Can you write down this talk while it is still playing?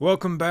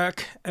Welcome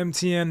back,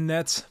 MTN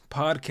Nets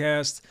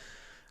podcast.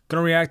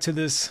 Gonna react to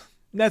this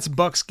Nets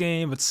Bucks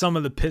game, but some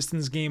of the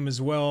Pistons game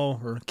as well,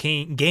 or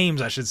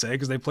games I should say,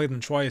 because they played them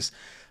twice.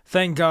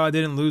 Thank God I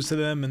didn't lose to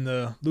them, and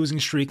the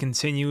losing streak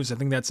continues. I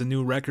think that's a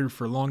new record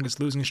for longest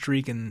losing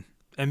streak in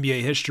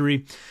NBA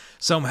history.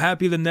 So I'm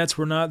happy the Nets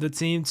were not the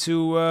team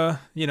to,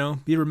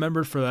 be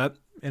remembered for that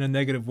in a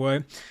negative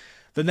way.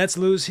 The Nets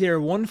lose here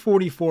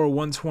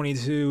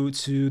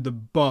 144-122 to the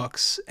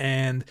Bucks,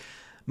 and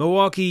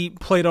Milwaukee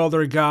played all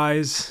their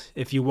guys.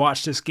 If you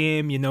watch this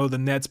game, you know the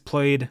Nets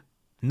played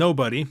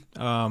nobody.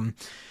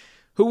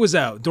 Who was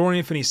out?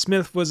 Dorian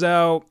Finney-Smith was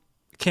out.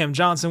 Cam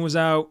Johnson was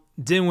out.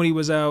 Dinwiddie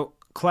was out.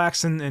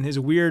 Claxton and his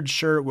weird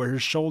shirt where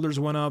his shoulders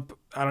went up.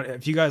 I don't know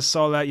if you guys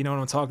saw that, you know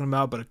what I'm talking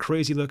about, but a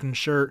crazy looking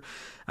shirt.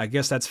 I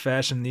guess that's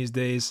fashion these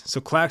days.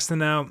 So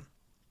Claxton out.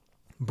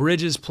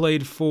 Bridges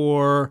played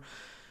for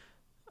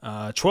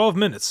 12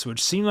 minutes,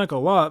 which seemed like a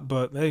lot,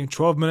 but I think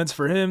 12 minutes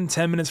for him,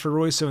 10 minutes for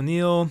Royce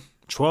O'Neal,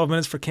 12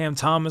 minutes for Cam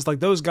Thomas.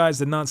 Like, those guys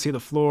did not see the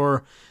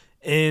floor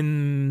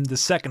in the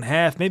second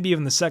half, maybe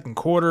even the second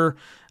quarter.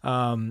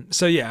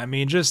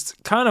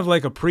 Just kind of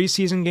like a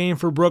preseason game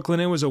for Brooklyn.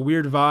 It was a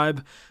weird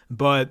vibe,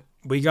 but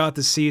we got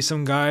to see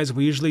some guys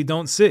we usually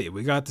don't see.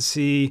 We got to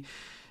see,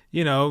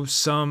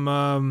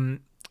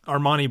 some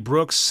Armani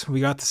Brooks. We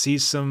got to see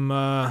some,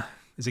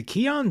 is it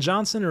Keon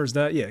Johnson or is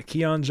that, yeah,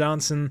 Keon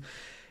Johnson.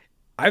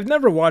 I've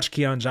never watched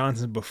Keon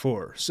Johnson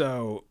before,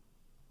 so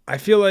I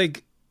feel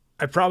like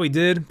I probably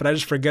did, but I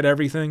just forget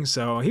everything.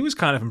 So he was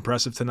kind of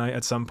impressive tonight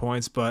at some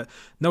points. But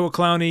Noah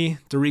Clowney,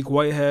 Dariq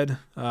Whitehead,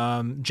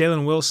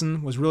 Jalen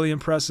Wilson was really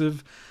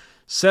impressive.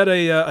 Set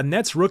a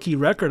Nets rookie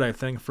record, I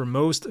think, for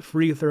most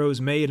free throws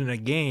made in a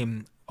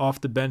game off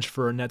the bench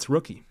for a Nets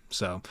rookie.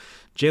 So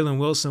Jalen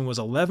Wilson was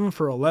 11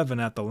 for 11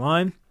 at the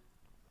line,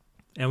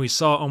 and we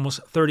saw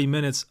almost 30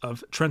 minutes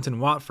of Trenton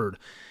Watford.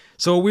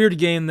 So a weird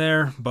game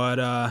there, but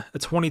a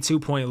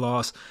 22-point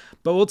loss.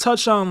 But we'll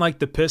touch on like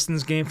the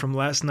Pistons game from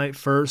last night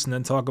first, and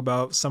then talk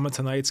about some of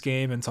tonight's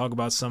game and talk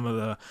about some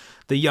of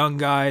the young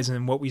guys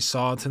and what we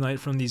saw tonight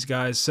from these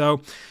guys.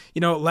 So,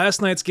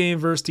 last night's game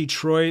versus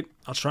Detroit,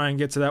 I'll try and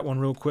get to that one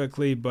real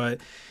quickly,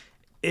 but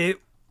it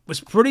was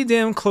pretty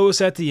damn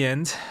close at the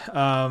end.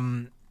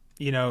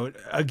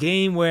 A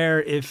game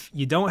where if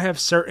you don't have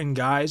certain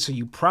guys who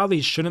you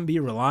probably shouldn't be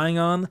relying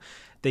on,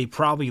 they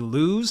probably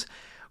lose.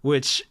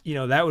 Which,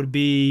 that would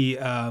be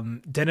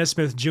Dennis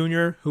Smith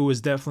Jr., who was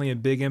definitely a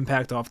big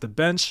impact off the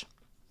bench.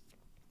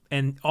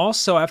 And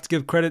also, I have to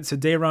give credit to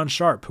Day'Ron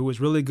Sharpe, who was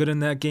really good in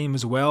that game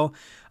as well.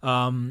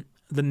 The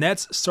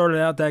Nets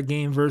started out that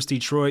game versus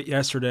Detroit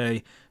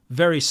yesterday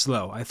very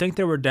slow. I think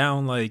they were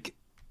down it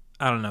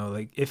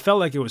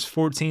felt like it was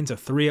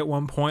 14-3 at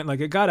one point.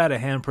 Like, it got out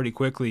of hand pretty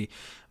quickly.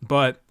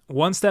 But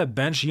once that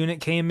bench unit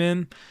came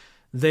in,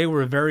 they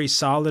were very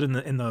solid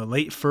in the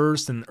late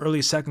first and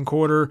early second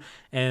quarter,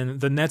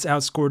 and the Nets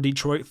outscored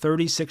Detroit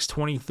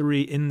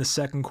 36-23 in the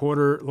second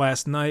quarter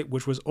last night,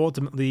 which was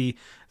ultimately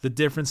the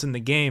difference in the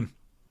game.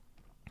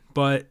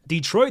 But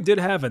Detroit did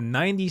have a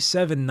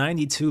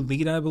 97-92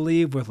 lead, I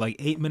believe, with like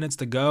 8 minutes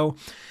to go,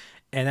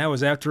 and that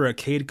was after a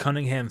Cade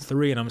Cunningham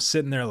 3, and I'm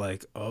sitting there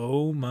like,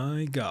 oh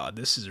my God,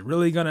 this is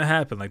really going to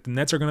happen. Like, the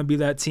Nets are going to be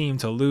that team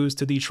to lose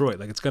to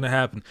Detroit. Like, it's going to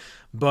happen.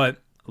 But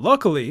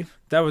luckily,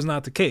 that was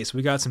not the case.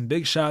 We got some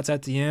big shots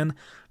at the end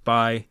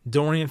by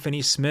Dorian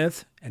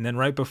Finney-Smith, and then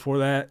right before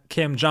that,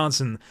 Cam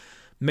Johnson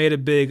made a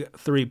big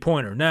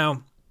three-pointer.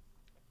 Now,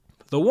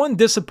 the one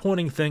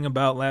disappointing thing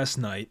about last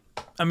night,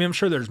 I'm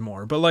sure there's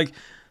more, but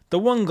the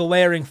one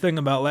glaring thing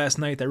about last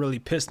night that really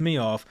pissed me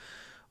off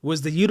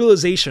was the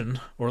utilization,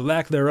 or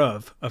lack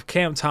thereof, of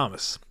Cam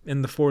Thomas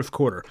in the fourth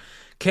quarter.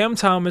 Cam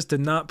Thomas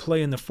did not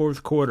play in the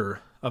fourth quarter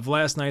of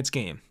last night's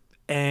game,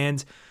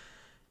 and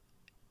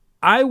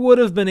I would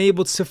have been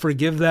able to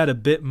forgive that a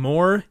bit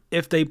more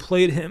if they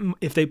played him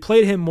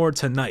more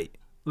tonight.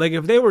 Like,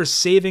 if they were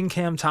saving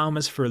Cam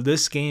Thomas for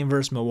this game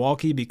versus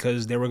Milwaukee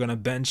because they were going to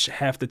bench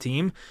half the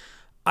team,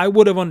 I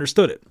would have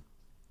understood it.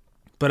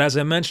 But as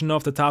I mentioned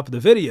off the top of the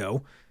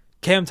video,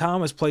 Cam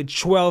Thomas played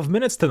 12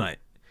 minutes tonight.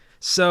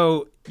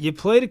 So you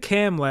played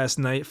Cam last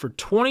night for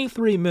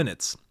 23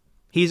 minutes.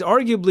 He's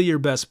arguably your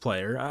best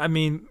player.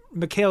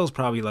 Mikhail's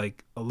probably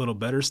like a little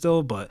better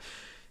still, but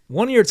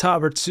one of your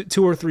top or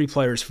two or three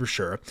players for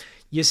sure.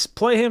 You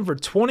play him for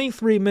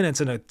 23 minutes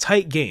in a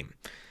tight game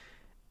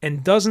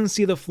and doesn't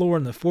see the floor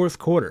in the fourth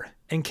quarter.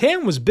 And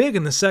Cam was big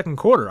in the second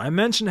quarter. I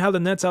mentioned how the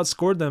Nets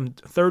outscored them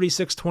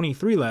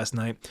 36-23 last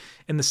night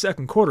in the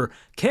second quarter.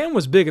 Cam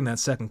was big in that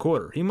second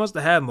quarter. He must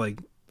have had like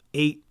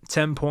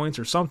 8-10 points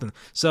or something.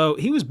 So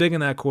he was big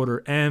in that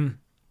quarter. And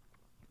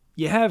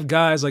you have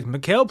guys like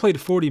Mikal played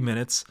 40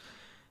 minutes,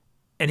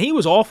 and he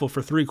was awful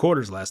for three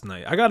quarters last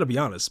night. I got to be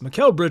honest.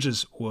 Mikal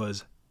Bridges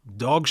was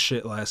dog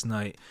shit last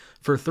night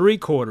for three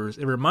quarters.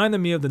 It reminded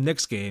me of the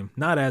Knicks game.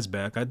 Not as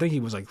bad. I think he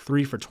was like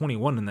 3 for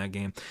 21 in that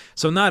game.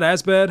 So not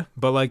as bad,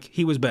 but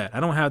he was bad. I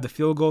don't have the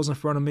field goals in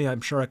front of me.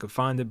 I'm sure I could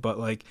find it, but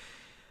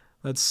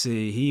let's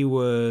see. He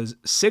was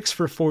 6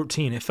 for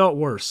 14. It felt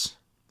worse.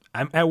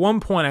 At one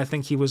point, I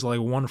think he was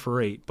 1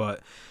 for 8, but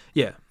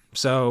yeah.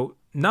 So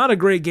not a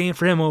great game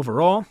for him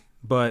overall,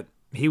 but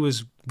he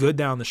was good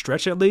down the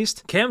stretch at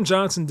least. Cam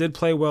Johnson did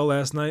play well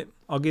last night.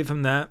 I'll give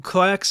him that.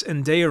 Clax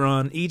and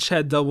Day'Ron each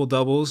had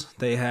double-doubles.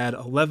 They had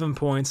 11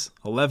 points,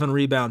 11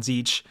 rebounds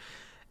each.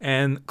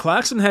 And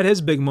Claxton had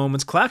his big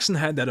moments. Claxton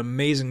had that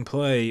amazing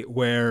play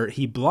where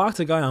he blocked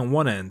a guy on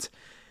one end,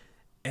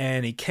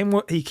 and he came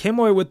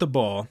away with the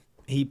ball.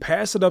 He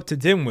passed it up to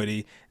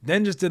Dinwiddie,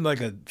 then just did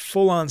like a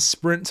full-on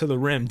sprint to the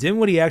rim.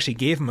 Dinwiddie actually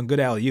gave him a good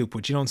alley-oop,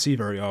 which you don't see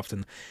very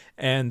often,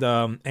 and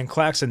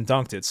Claxton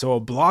dunked it. So a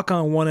block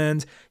on one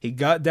end, he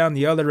got down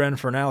the other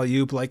end for an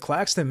alley-oop. Like,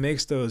 Claxton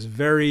makes those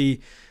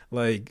very,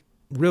 like,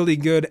 really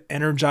good,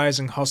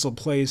 energizing hustle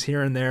plays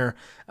here and there.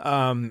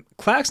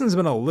 Claxton's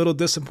been a little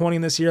disappointing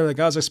this year. Like,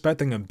 I was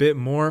expecting a bit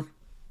more,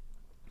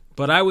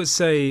 but I would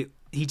say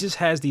he just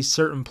has these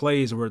certain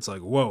plays where it's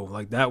like, whoa,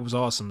 like that was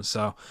awesome.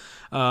 So,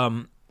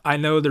 I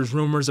know there's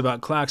rumors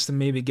about Claxton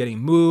maybe getting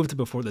moved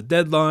before the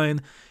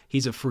deadline.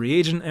 He's a free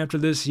agent after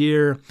this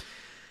year.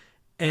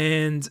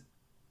 And,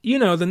 you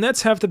know, the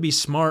Nets have to be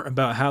smart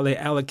about how they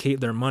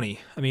allocate their money.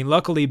 I mean,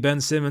 luckily, Ben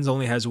Simmons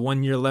only has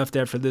 1 year left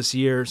after this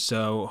year,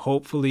 so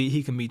hopefully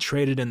he can be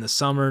traded in the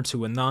summer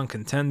to a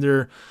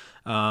non-contender.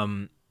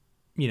 You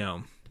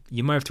know,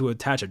 you might have to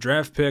attach a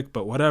draft pick,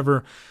 but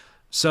whatever.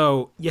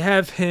 So you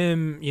have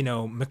him, you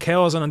know,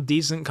 Mikhail's on a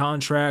decent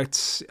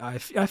contract. I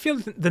feel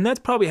the Nets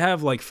probably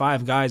have like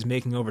 5 guys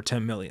making over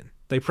 $10 million.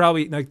 They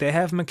probably, like, they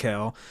have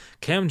Mikhail.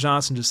 Cam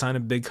Johnson just signed a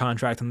big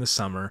contract in the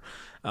summer.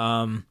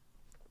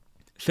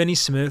 Finney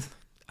Smith,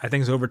 I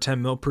think, is over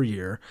 $10 million per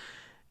year.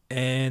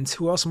 And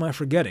who else am I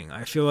forgetting?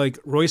 I feel like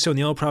Royce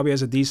O'Neal probably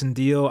has a decent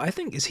deal. I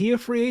think, is he a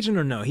free agent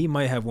or no? He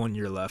might have 1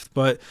 year left.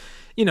 But,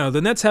 you know,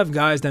 the Nets have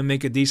guys that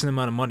make a decent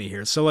amount of money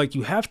here. So, like,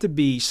 you have to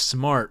be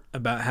smart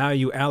about how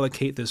you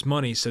allocate this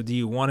money. So do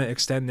you want to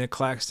extend Nick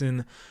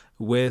Claxton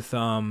with,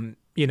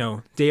 you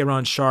know,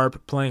 Day'Ron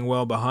Sharpe playing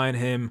well behind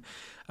him?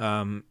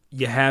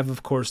 You have,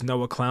 of course,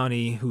 Noah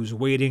Clowney, who's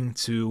waiting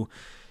to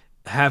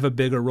have a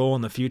bigger role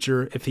in the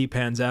future if he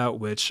pans out,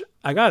 which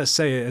I gotta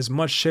say, as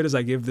much shit as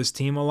I give this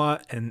team a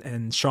lot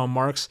and Sean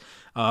Marks,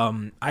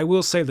 I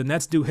will say the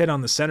Nets do hit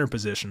on the center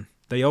position.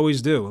 They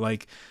always do.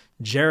 Like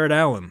Jared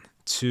Allen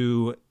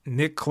to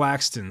Nick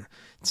Claxton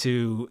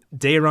to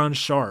Day'Ron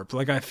Sharpe.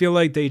 Like, I feel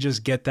like they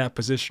just get that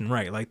position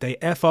right. Like, they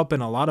F up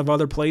in a lot of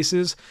other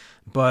places,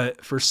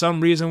 but for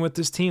some reason with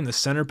this team, the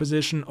center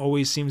position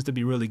always seems to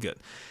be really good.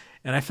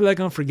 And I feel like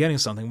I'm forgetting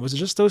something. Was it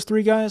just those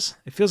 3 guys?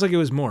 It feels like it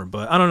was more,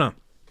 but I don't know.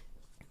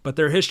 But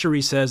their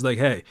history says, like,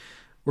 hey,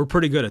 we're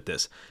pretty good at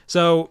this.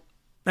 So,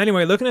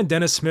 anyway, looking at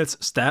Dennis Smith's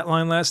stat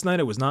line last night,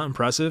 it was not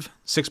impressive.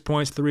 6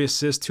 points, 3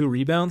 assists, 2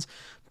 rebounds.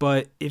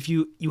 But if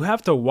you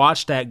have to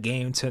watch that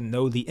game to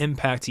know the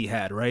impact he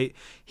had, right?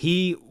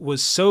 He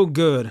was so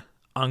good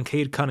on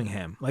Cade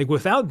Cunningham. Like,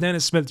 without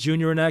Dennis Smith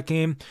Jr. in that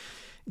game,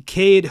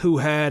 Cade, who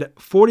had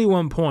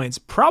 41 points,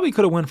 probably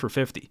could have went for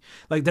 50.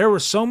 Like, there were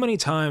so many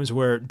times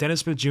where Dennis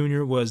Smith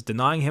Jr. was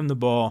denying him the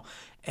ball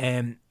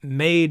and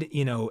made,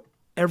 you know,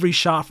 every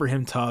shot for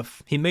him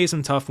tough. He made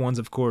some tough ones,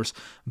 of course,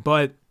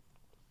 but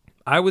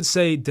I would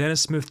say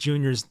Dennis Smith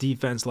Jr.'s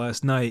defense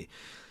last night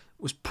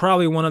was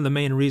probably one of the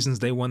main reasons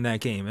they won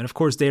that game. And of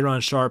course,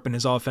 Day'Ron Sharpe and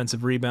his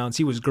offensive rebounds,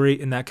 he was great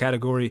in that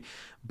category.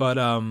 But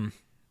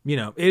you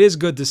know, it is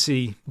good to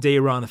see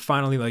Day'Ron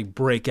finally like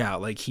break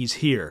out. Like, he's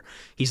here.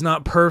 He's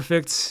not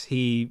perfect.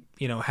 He,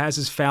 you know, has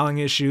his fouling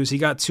issues. He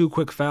got 2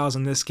 quick fouls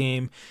in this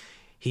game.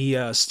 He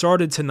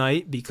started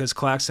tonight because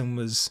Claxton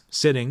was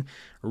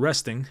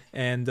resting,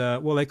 and,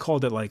 well, they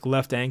called it, like,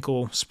 left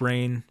ankle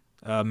sprain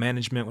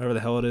management, whatever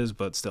the hell it is,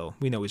 but still,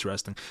 we know he's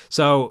resting.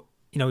 So,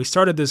 you know, he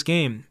started this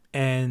game,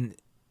 and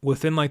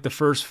within, like, the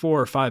first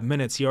 4 or 5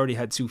 minutes, he already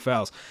had 2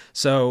 fouls.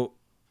 So,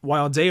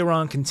 while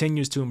Day'Ron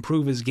continues to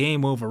improve his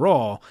game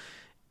overall,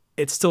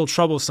 it's still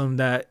troublesome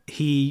that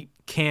he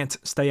can't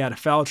stay out of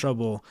foul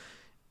trouble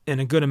in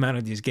a good amount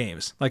of these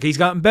games. Like, he's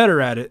gotten better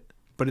at it,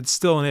 but it's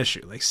still an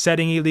issue. Like,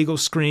 setting illegal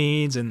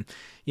screens and,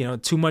 you know,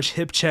 too much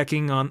hip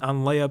checking on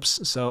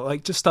layups. So,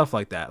 like, just stuff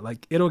like that.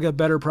 Like, it'll get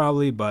better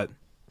probably, but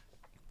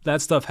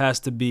that stuff has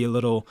to be a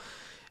little,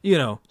 you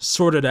know,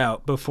 sorted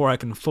out before I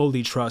can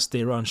fully trust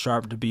Day'Ron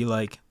Sharpe to be,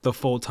 like, the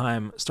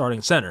full-time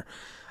starting center.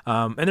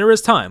 And there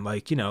is time.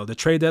 Like, you know, the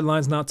trade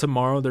deadline's not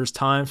tomorrow. There's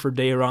time for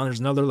Day'Ron. There's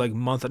another, like,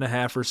 month and a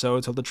half or so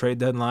until the trade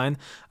deadline,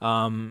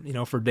 you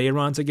know, for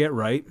Day'Ron to get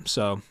right.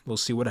 So we'll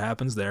see what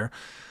happens there.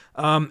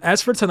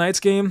 As for tonight's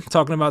game,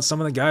 talking about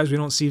some of the guys we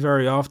don't see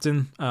very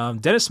often,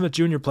 Dennis Smith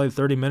Jr. played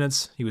 30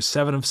 minutes. He was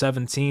 7 of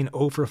 17,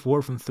 0 for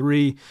 4 from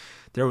 3.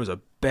 There was a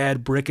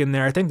bad brick in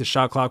there. I think the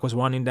shot clock was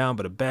winding down,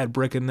 but a bad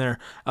brick in there.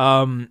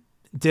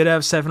 Did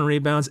have 7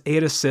 rebounds,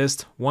 8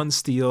 assists, 1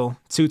 steal,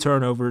 2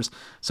 turnovers.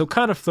 So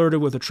kind of flirted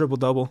with a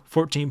triple-double,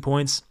 14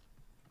 points.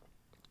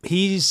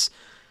 He's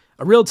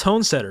a real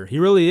tone setter. He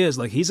really is.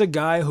 Like, he's a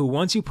guy who,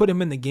 once you put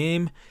him in the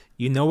game,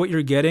 you know what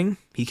you're getting.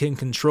 He can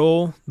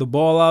control the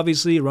ball,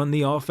 obviously, run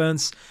the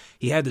offense.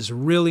 He had this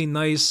really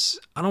nice,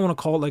 I don't want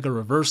to call it like a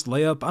reverse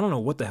layup. I don't know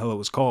what the hell it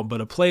was called, but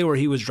a play where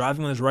he was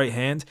driving with his right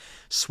hand,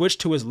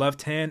 switched to his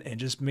left hand, and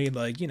just made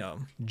like,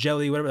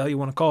 jelly, whatever the hell you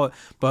want to call it.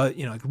 But,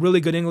 like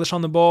really good English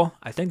on the ball.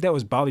 I think that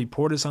was Bobby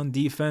Portis on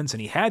defense, and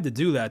he had to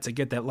do that to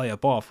get that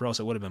layup off, or else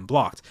it would have been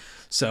blocked.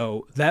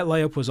 So that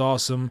layup was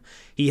awesome.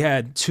 He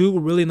had two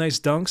really nice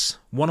dunks,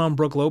 one on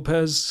Brook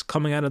Lopez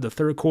coming out of the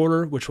third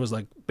quarter, which was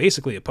like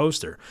basically a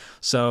poster.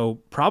 So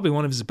probably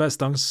one of his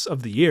best dunks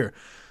of the year.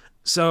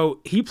 So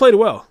he played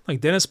well.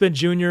 Like Dennis Smith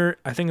Jr.,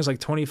 I think is like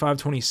 25,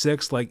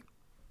 26. Like,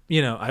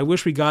 I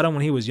wish we got him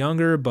when he was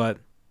younger, but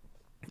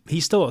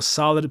he's still a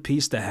solid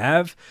piece to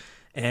have.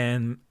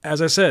 And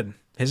as I said,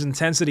 his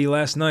intensity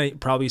last night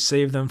probably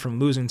saved them from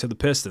losing to the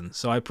Pistons.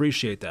 So I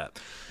appreciate that.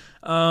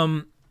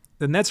 The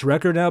Nets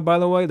record now, by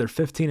the way, they're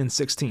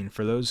 15-16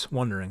 for those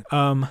wondering.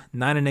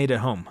 9-8 at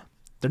home.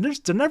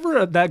 They're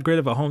never that great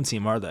of a home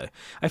team, are they?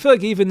 I feel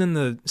like even in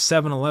the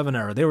 7-11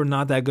 era, they were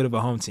not that good of a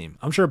home team.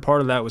 I'm sure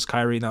part of that was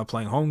Kyrie not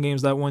playing home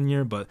games that one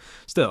year, but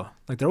still,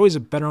 like they're always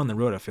better on the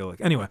road, I feel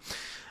like. Anyway,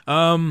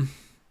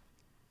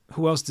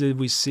 who else did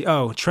we see?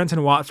 Oh,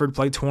 Trenton Watford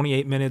played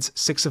 28 minutes,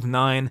 6 of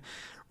 9.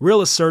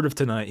 Real assertive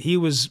tonight. He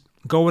was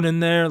going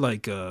in there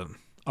like a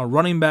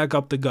running back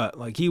up the gut.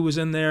 Like he was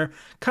in there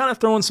kind of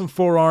throwing some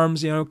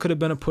forearms, could have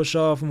been a push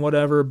off and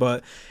whatever,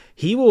 but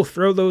he will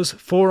throw those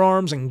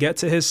forearms and get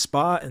to his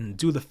spot and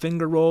do the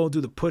finger roll,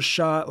 do the push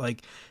shot.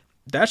 Like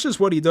that's just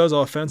what he does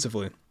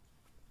offensively.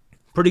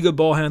 Pretty good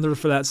ball handler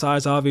for that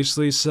size,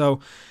 obviously. So,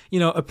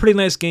 a pretty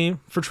nice game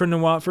for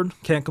Trenton Watford.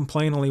 Can't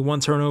complain, only 1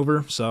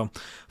 turnover. So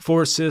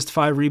 4 assists,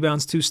 5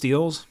 rebounds, 2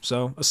 steals.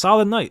 So a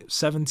solid night,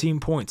 17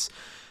 points.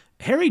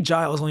 Harry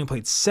Giles only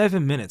played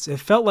 7 minutes. It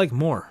felt like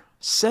more.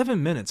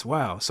 7 minutes,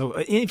 wow. So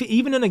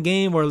even in a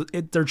game where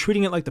they're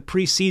treating it like the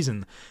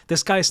preseason,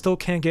 this guy still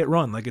can't get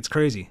run. Like, it's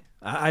crazy.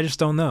 I just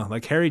don't know.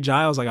 Like, Harry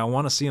Giles, like, I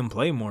want to see him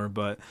play more,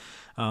 but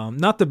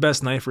not the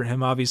best night for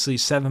him, obviously.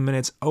 7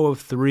 minutes, 0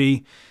 of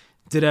 3.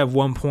 Did have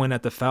 1 point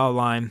at the foul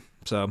line,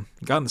 so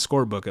got in the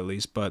scorebook at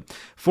least, but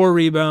 4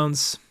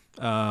 rebounds.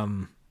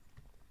 Not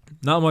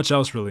much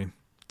else, really.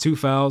 2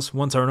 fouls,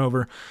 1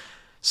 turnover.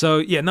 So,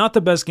 yeah, not the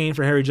best game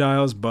for Harry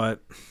Giles,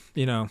 but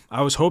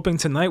I was hoping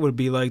tonight would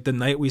be like the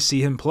night we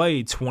see him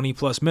play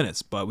 20-plus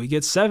minutes, but we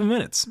get 7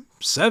 minutes.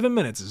 7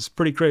 minutes is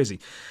pretty crazy.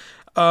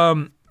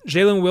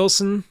 Jalen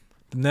Wilson,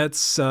 the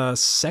Nets'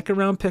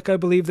 second-round pick, I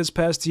believe, this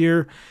past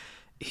year,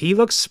 he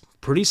looks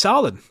pretty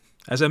solid.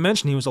 As I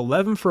mentioned, he was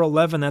 11 for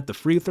 11 at the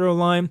free throw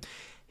line.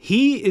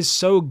 He is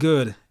so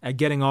good at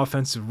getting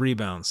offensive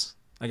rebounds.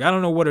 Like, I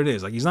don't know what it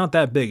is. Like, he's not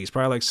that big. He's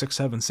probably like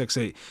 6'7",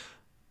 6'8",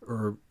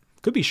 or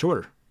could be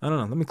shorter. I don't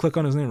know. Let me click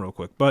on his name real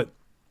quick. But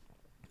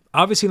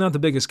obviously not the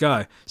biggest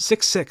guy.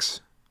 6'6".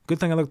 Good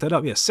thing I looked that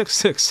up. Yeah,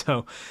 6'6".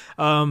 So,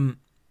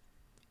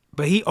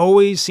 but he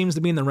always seems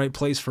to be in the right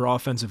place for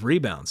offensive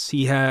rebounds.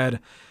 He had,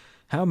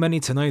 how many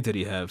tonight did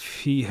he have?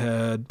 He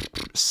had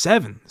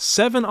 7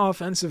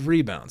 offensive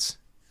rebounds.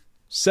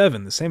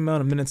 7, the same amount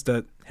of minutes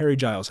that Harry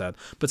Giles had.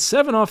 But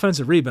 7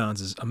 offensive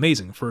rebounds is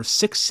amazing for a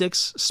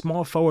 6'6"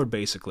 small forward,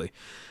 basically.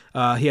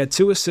 He had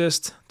 2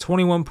 assists,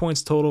 21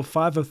 points total,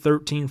 5 of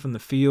 13 from the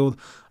field.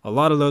 A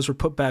lot of those were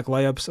put-back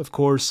layups, of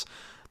course.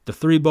 The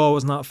 3 ball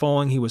was not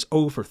falling. He was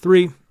 0 for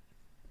 3.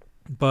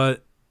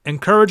 But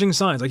encouraging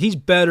signs. Like, he's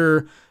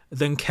better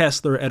than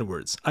Kessler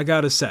Edwards, I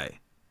got to say.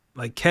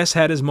 Like, Kess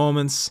had his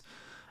moments.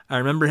 I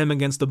remember him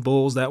against the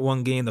Bulls that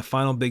one game, the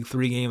final Big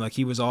 3 game. Like,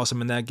 he was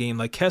awesome in that game.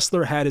 Like,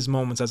 Kessler had his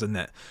moments as a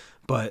net,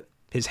 but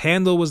his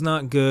handle was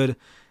not good,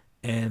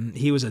 and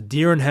he was a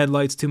deer in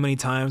headlights too many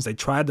times. They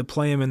tried to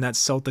play him in that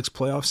Celtics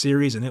playoff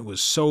series, and it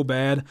was so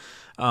bad.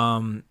 He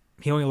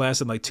only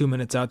lasted like 2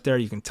 minutes out there.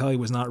 You can tell he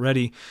was not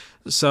ready.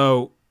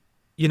 So,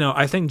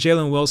 I think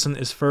Jalen Wilson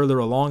is further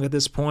along at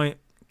this point.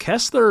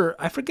 Kessler,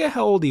 I forget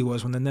how old he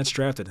was when the Nets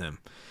drafted him.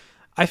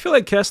 I feel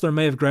like Kessler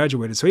may have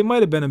graduated, so he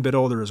might have been a bit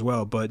older as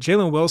well. But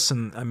Jalen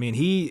Wilson, I mean,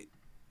 he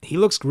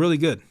looks really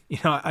good.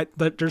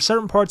 There's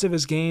certain parts of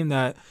his game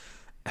that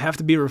have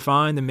to be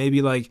refined and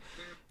maybe like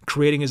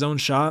creating his own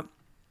shot.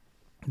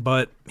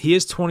 But he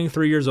is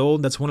 23 years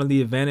old. That's one of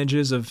the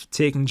advantages of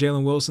taking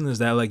Jalen Wilson is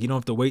that like you don't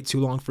have to wait too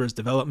long for his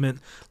development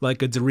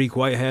like a Dariq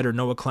Whitehead or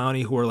Noah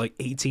Clowney who are like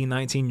 18,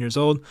 19 years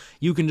old.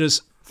 You can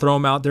just throw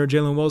him out there,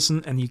 Jalen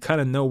Wilson, and you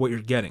kind of know what you're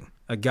getting.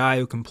 A guy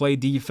who can play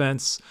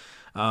defense,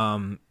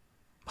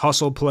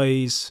 hustle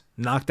plays,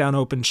 knock down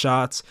open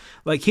shots.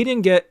 Like, he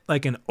didn't get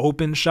like an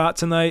open shot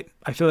tonight.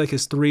 I feel like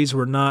his threes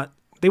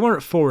they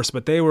weren't forced,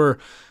 but they were,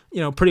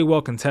 pretty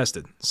well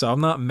contested. So I'm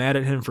not mad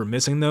at him for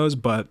missing those,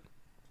 but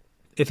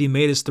if he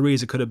made his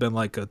threes, it could have been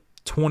like a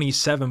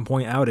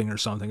 27-point outing or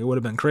something. It would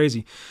have been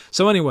crazy.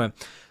 So anyway,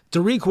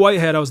 Dariq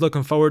Whitehead I was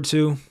looking forward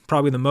to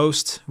probably the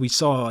most. We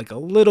saw like a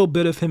little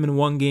bit of him in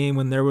one game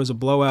when there was a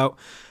blowout.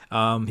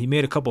 He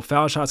made a couple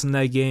foul shots in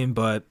that game,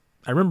 but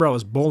I remember I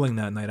was bowling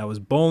that night. I was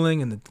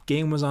bowling and the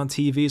game was on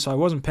TV, so I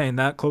wasn't paying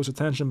that close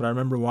attention, but I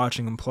remember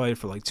watching him play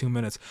for like 2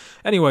 minutes.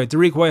 Anyway,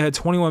 Dariq Whitehead,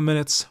 21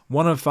 minutes,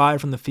 1 of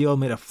 5 from the field,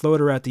 made a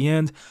floater at the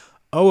end.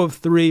 0 of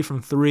 3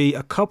 from 3.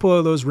 A couple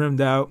of those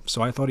rimmed out,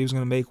 so I thought he was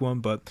going to make one,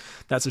 but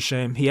that's a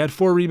shame. He had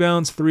 4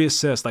 rebounds, 3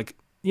 assists. Like,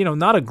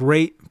 not a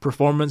great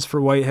performance for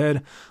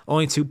Whitehead.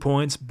 Only 2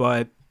 points,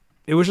 but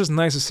it was just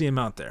nice to see him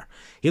out there.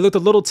 He looked a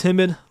little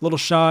timid, a little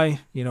shy,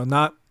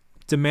 not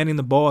demanding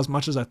the ball as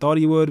much as I thought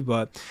he would,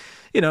 but,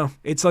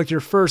 it's like your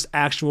first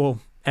actual,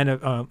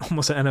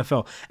 almost an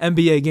NFL,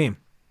 NBA game.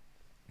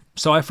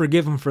 So I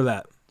forgive him for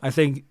that. I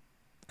think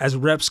as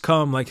reps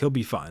come, like, he'll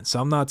be fine. So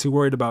I'm not too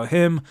worried about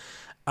him.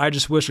 I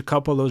just wish a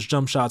couple of those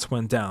jump shots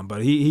went down,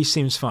 but he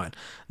seems fine.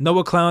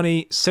 Noah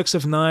Clowney, 6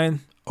 of 9,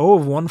 0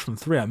 of 1 from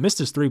 3. I missed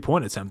his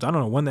 3-point attempt. I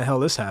don't know when the hell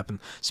this happened.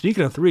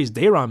 Speaking of threes,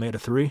 Day'Ron made a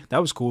 3.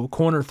 That was cool.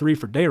 Corner 3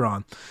 for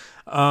Day'Ron.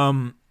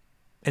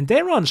 And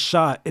Day'Ron's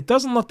shot, it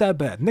doesn't look that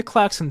bad. Nick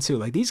Claxton, too.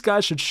 Like, these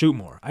guys should shoot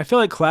more. I feel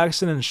like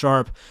Claxton and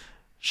Sharp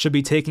should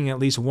be taking at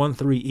least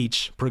 1-3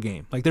 each per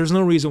game. Like, there's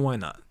no reason why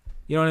not.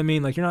 You know what I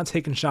mean? Like, you're not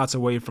taking shots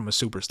away from a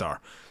superstar.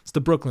 It's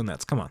the Brooklyn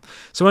Nets. Come on.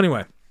 So,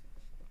 anyway,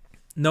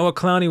 Noah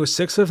Clowney was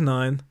 6 of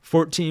 9,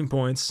 14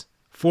 points,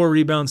 4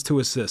 rebounds, 2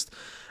 assists.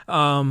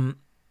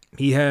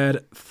 He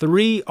had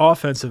 3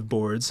 offensive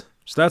boards,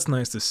 so that's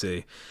nice to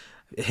see.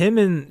 Him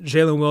and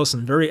Jalen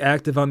Wilson, very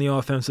active on the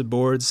offensive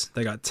boards.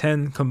 They got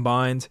 10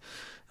 combined.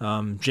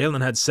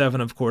 Jalen had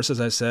 7, of course,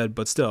 as I said,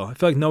 but still, I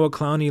feel like Noah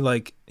Clowney,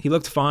 like, he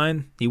looked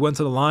fine. He went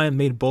to the line,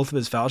 made both of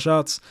his foul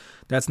shots.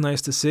 That's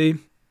nice to see.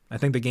 I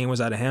think the game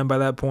was out of hand by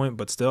that point,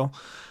 but still.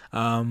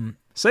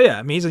 So, yeah,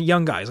 I mean, he's a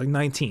young guy. He's like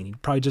 19. He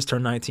probably just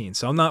turned 19.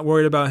 So I'm not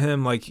worried about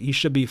him. Like, he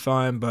should be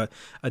fine, but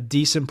a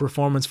decent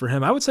performance for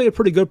him. I would say a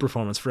pretty good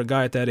performance for a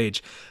guy at that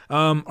age.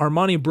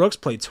 Armoni Brooks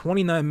played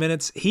 29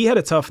 minutes. He had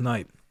a tough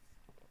night.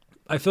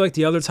 I feel like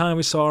the other time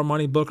we saw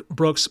Armoni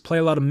Brooks play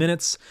a lot of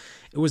minutes,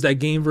 it was that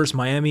game versus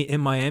Miami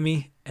in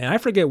Miami. And I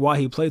forget why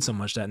he played so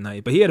much that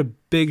night, but he had a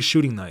big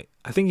shooting night.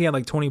 I think he had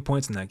like 20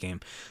 points in that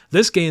game.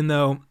 This game,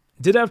 though,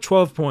 did have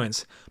 12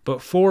 points,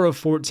 but 4 of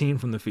 14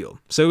 from the field.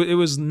 So it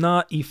was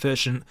not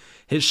efficient.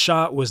 His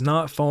shot was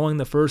not falling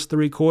the first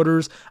 3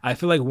 quarters. I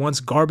feel like once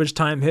garbage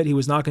time hit, he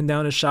was knocking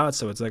down his shot.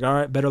 So it's like, all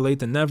right, better late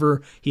than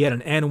never. He had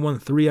an and 1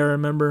 3, I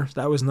remember.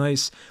 That was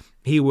nice.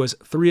 He was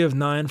 3 of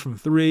 9 from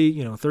 3,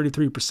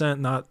 33%,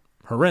 not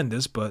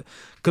horrendous, but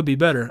could be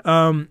better.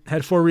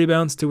 Had 4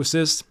 rebounds, 2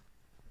 assists.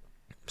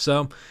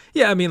 So,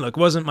 yeah, I mean, look,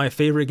 wasn't my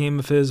favorite game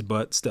of his,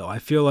 but still, I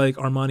feel like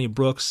Armoni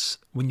Brooks,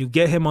 when you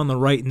get him on the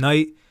right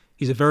night,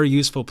 he's a very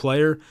useful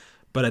player,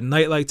 but a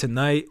night like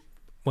tonight,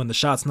 when the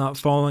shot's not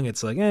falling,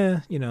 it's like,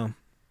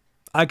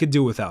 I could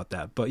do without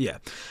that. But yeah,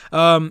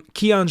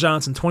 Keon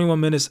Johnson, 21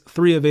 minutes,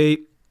 3 of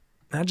 8.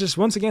 I just,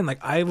 once again,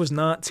 like, I was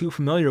not too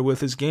familiar with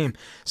his game.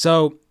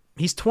 So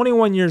he's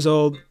 21 years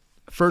old,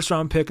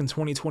 first-round pick in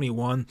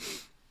 2021.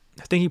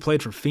 I think he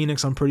played for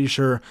Phoenix, I'm pretty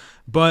sure.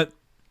 But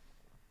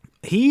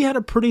he had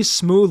a pretty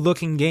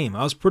smooth-looking game.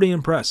 I was pretty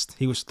impressed.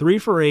 He was 3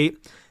 for 8.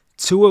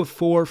 2 of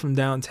 4 from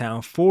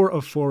downtown, 4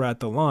 of 4 at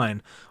the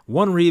line,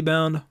 1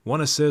 rebound, 1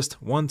 assist,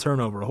 1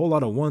 turnover. A whole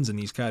lot of ones in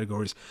these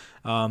categories.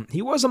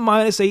 He was a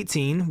minus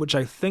 18, which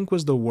I think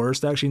was the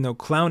worst. Actually, no,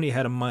 Clowney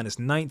had a minus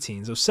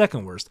 19, so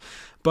second worst.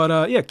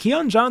 But yeah,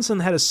 Keon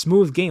Johnson had a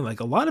smooth game, like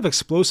a lot of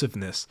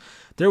explosiveness.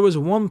 There was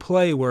one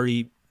play where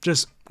he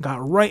just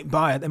got right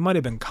by it. It might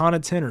have been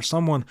Connaughton or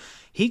someone.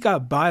 He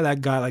got by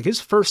that guy. Like,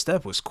 his first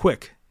step was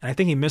quick. And I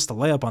think he missed a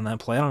layup on that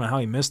play. I don't know how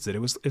he missed it. It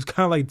was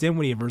kind of like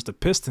Dinwiddie versus the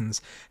Pistons,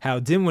 how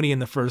Dinwiddie in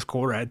the first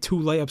quarter had 2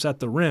 layups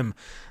at the rim,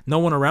 no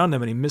one around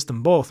him, and he missed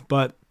them both.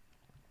 But,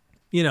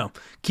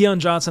 Keon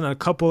Johnson had a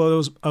couple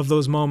of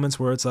those moments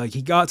where it's like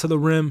he got to the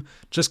rim,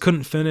 just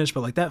couldn't finish, but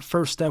like that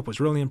first step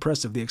was really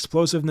impressive. The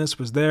explosiveness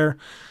was there.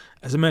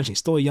 As I mentioned, he's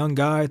still a young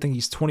guy. I think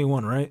he's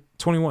 21, right?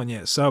 21,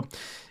 yeah. So,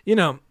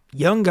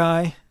 young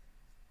guy.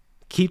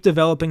 Keep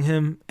developing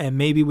him, and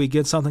maybe we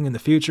get something in the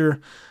future.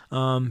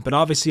 But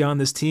obviously on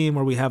this team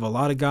where we have a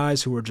lot of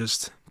guys who are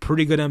just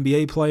pretty good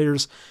NBA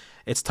players,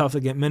 it's tough to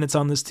get minutes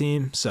on this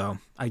team, so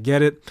I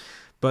get it.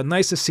 But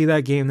nice to see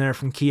that game there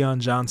from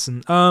Keon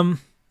Johnson.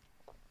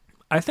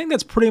 I think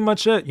that's pretty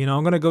much it.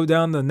 I'm going to go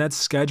down the Nets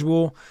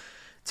schedule,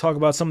 talk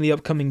about some of the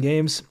upcoming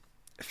games.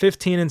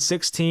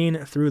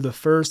 15-16 through the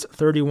first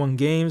 31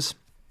 games.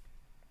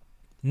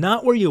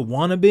 Not where you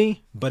want to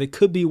be, but it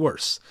could be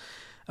worse.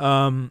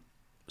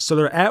 So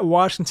they're at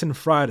Washington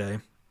Friday,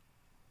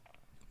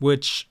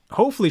 which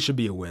hopefully should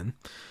be a win.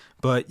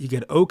 But you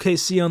get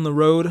OKC on the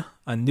road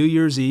on New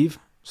Year's Eve,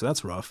 so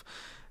that's rough.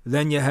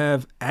 Then you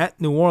have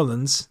at New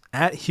Orleans,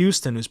 at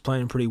Houston, who's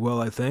playing pretty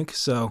well, I think.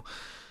 So,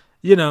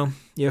 you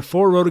have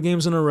 4 road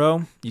games in a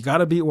row. You got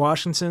to beat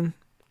Washington,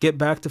 get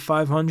back to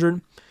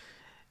 500.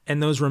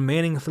 And those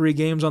remaining 3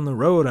 games on the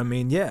road, I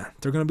mean, yeah,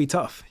 they're going to be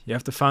tough. You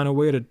have to find a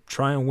way to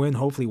try and win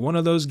hopefully one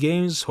of those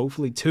games,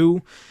 hopefully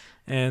 2.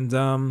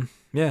 And,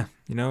 yeah,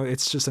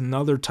 it's just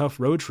another tough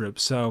road trip.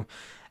 So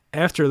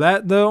after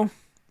that, though,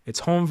 it's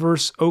home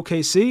versus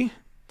OKC.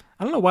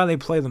 I don't know why they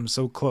play them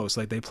so close.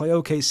 Like, they play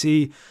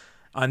OKC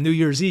on New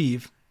Year's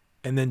Eve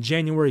and then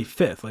January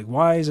 5th. Like,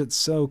 why is it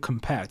so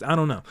compact? I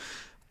don't know.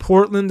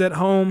 Portland at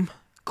home,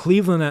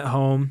 Cleveland at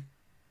home,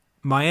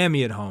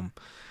 Miami at home.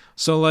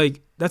 So,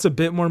 like, that's a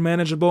bit more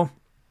manageable.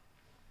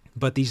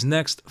 But these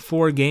next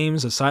 4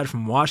 games, aside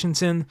from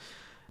Washington,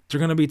 they're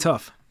going to be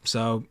tough.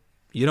 So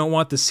you don't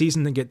want the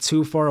season to get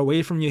too far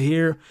away from you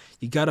here.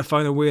 You got to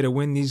find a way to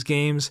win these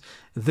games.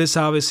 This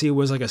obviously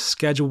was like a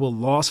scheduled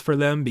loss for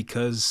them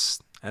because,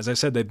 as I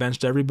said, they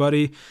benched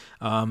everybody.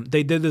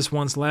 They did this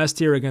once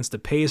last year against the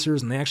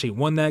Pacers, and they actually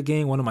won that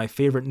game. One of my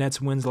favorite Nets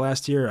wins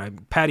last year.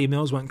 Patty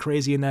Mills went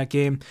crazy in that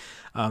game.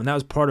 That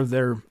was part of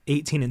their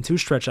 18-2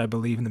 stretch, I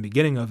believe, in the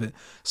beginning of it.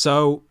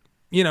 So,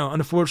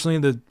 unfortunately,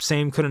 the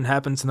same couldn't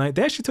happen tonight.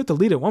 They actually took the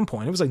lead at one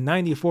point. It was like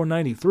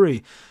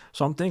 94-93.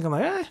 So I'm thinking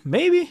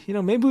maybe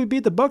we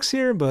beat the Bucks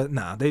here, but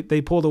nah,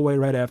 they pulled away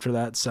right after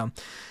that. So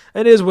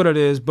it is what it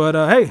is. But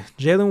hey,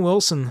 Jalen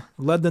Wilson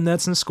led the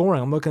Nets in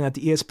scoring. I'm looking at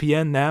the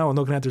ESPN now and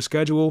looking at their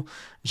schedule.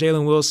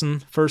 Jalen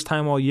Wilson, first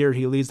time all year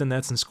he leads the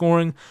Nets in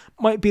scoring.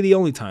 Might be the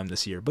only time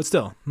this year, but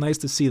still, nice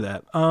to see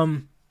that.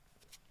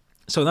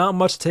 So not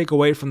much to take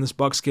away from this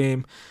Bucks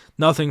game.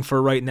 Nothing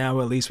for right now,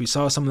 at least. We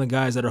saw some of the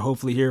guys that are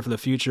hopefully here for the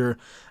future.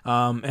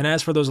 And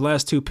as for those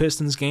last 2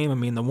 Pistons game, I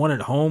mean, the one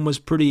at home was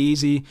pretty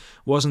easy.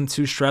 Wasn't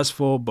too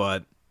stressful,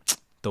 but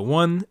the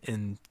one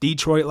in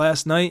Detroit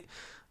last night,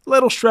 a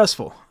little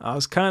stressful. I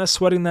was kind of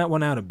sweating that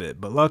one out a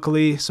bit. But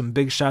luckily, some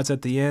big shots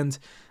at the end.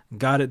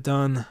 Got it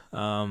done.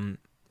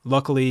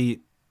 Luckily,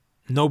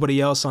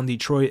 nobody else on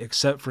Detroit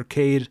except for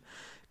Cade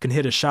can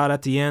hit a shot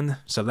at the end.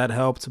 So that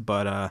helped.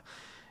 But,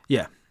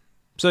 yeah.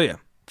 So, yeah,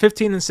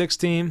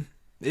 15-16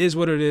 is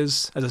what it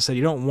is. As I said,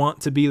 you don't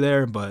want to be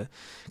there, but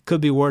could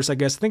be worse, I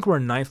guess. I think we're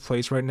in 9th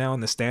place right now in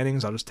the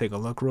standings. I'll just take a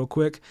look real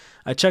quick.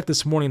 I checked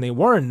this morning. They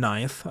were in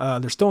 9th.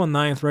 They're still in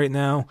 9th right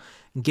now.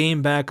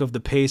 Game back of the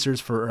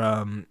Pacers for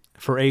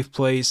 8th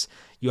place.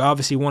 You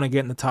obviously want to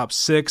get in the top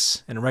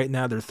 6, and right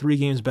now they're 3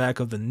 games back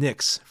of the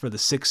Knicks for the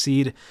 6th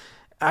seed.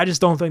 I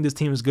just don't think this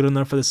team is good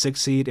enough for the 6th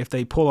seed. If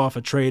they pull off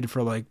a trade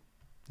for, like,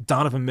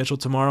 Donovan Mitchell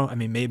tomorrow, I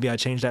mean, maybe I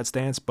change that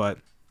stance, but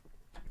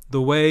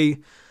the way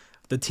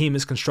the team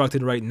is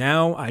constructed right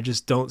now, I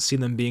just don't see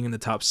them being in the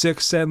top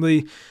 6,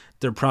 sadly.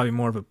 They're probably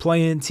more of a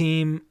play-in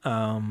team.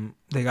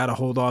 They got to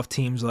hold off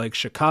teams like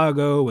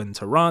Chicago and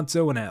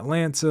Toronto and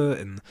Atlanta.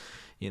 And,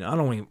 I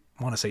don't even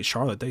want to say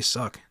Charlotte. They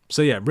suck.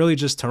 So, yeah, really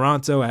just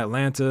Toronto,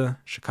 Atlanta,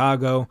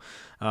 Chicago.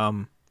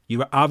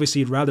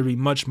 You'd rather be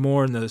much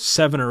more in the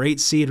 7 or 8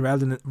 seed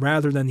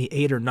rather than the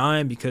 8 or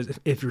 9, because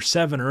if you're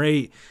 7 or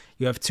 8,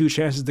 you have 2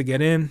 chances to get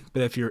in.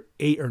 But if you're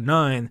 8 or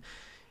 9,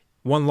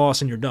 1 loss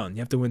and you're done. You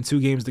have to win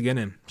 2 games to get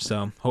in.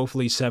 So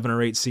hopefully 7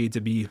 or 8 seed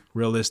to be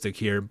realistic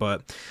here.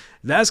 But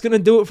that's going to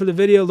do it for the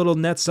video. A little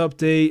Nets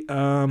update.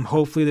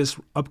 Hopefully this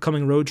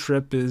upcoming road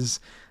trip is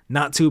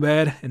not too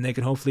bad, and they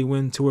can hopefully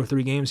win 2 or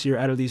 3 games here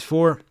out of these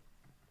 4.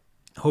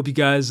 Hope you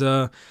guys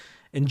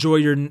enjoy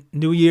your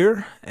new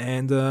year.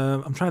 And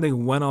I'm trying to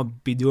think when I'll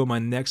be doing my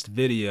next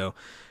video.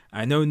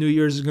 I know New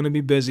Year's is going to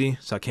be busy,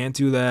 so I can't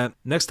do that.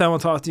 Next time I'll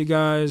talk to you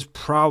guys,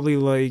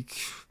 probably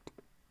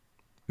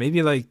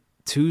maybe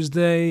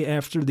Tuesday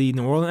after the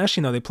New Orleans.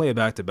 Actually, no, they play it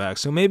back-to-back.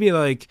 So maybe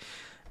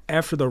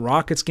after the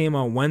Rockets game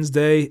on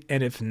Wednesday,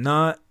 and if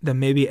not, then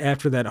maybe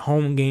after that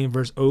home game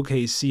versus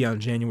OKC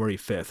on January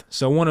 5th.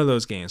 So one of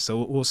those games.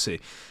 So we'll see.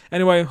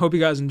 Anyway, hope you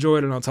guys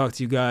enjoyed, and I'll talk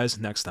to you guys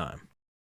next time.